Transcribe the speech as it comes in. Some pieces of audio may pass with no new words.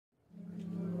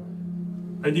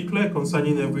I declare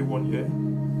concerning everyone here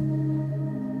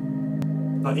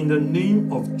that in the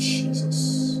name of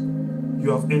Jesus, you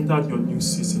have entered your new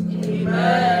season.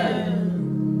 Amen.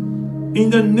 In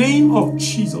the name of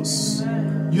Jesus,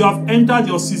 you have entered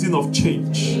your season of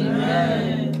change.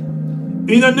 Amen.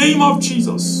 In the name of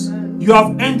Jesus, you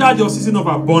have entered your season of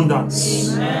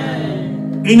abundance.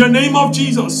 Amen. In the name of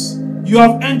Jesus, you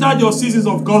have entered your seasons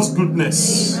of God's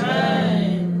goodness.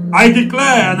 Amen. I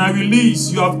declare and I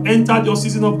release, you have entered your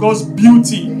season of God's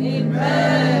beauty.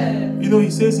 Amen. You know,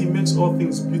 he says he makes all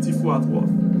things beautiful at work.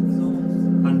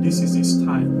 And this is his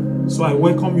time. So I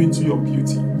welcome you into your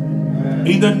beauty. Amen.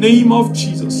 In the name of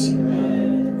Jesus,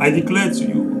 I declare to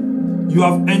you, you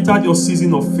have entered your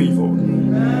season of favor.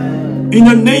 Amen. In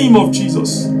the name of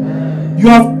Jesus, you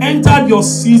have entered your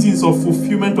seasons of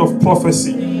fulfillment of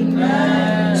prophecy.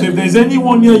 Amen. So if there's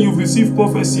anyone here you've received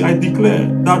prophecy, I declare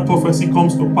that prophecy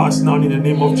comes to pass now in the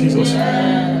name of Jesus.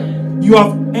 Amen. You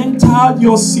have entered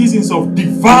your seasons of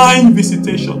divine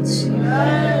visitations.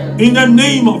 Amen. In the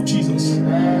name of Jesus,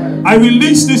 amen, I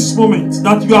release this moment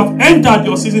that you have entered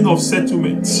your season of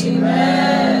settlement.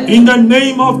 Amen. In the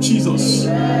name of Jesus,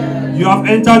 amen, you have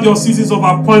entered your seasons of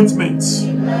appointments.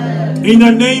 Amen. In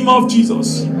the name of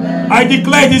Jesus, amen, I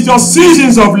declare it is your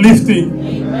seasons of lifting.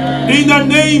 Amen. In the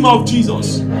name of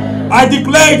Jesus, amen, I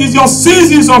declare it is your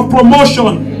seasons of promotion.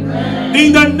 Amen.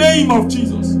 In the name of Jesus.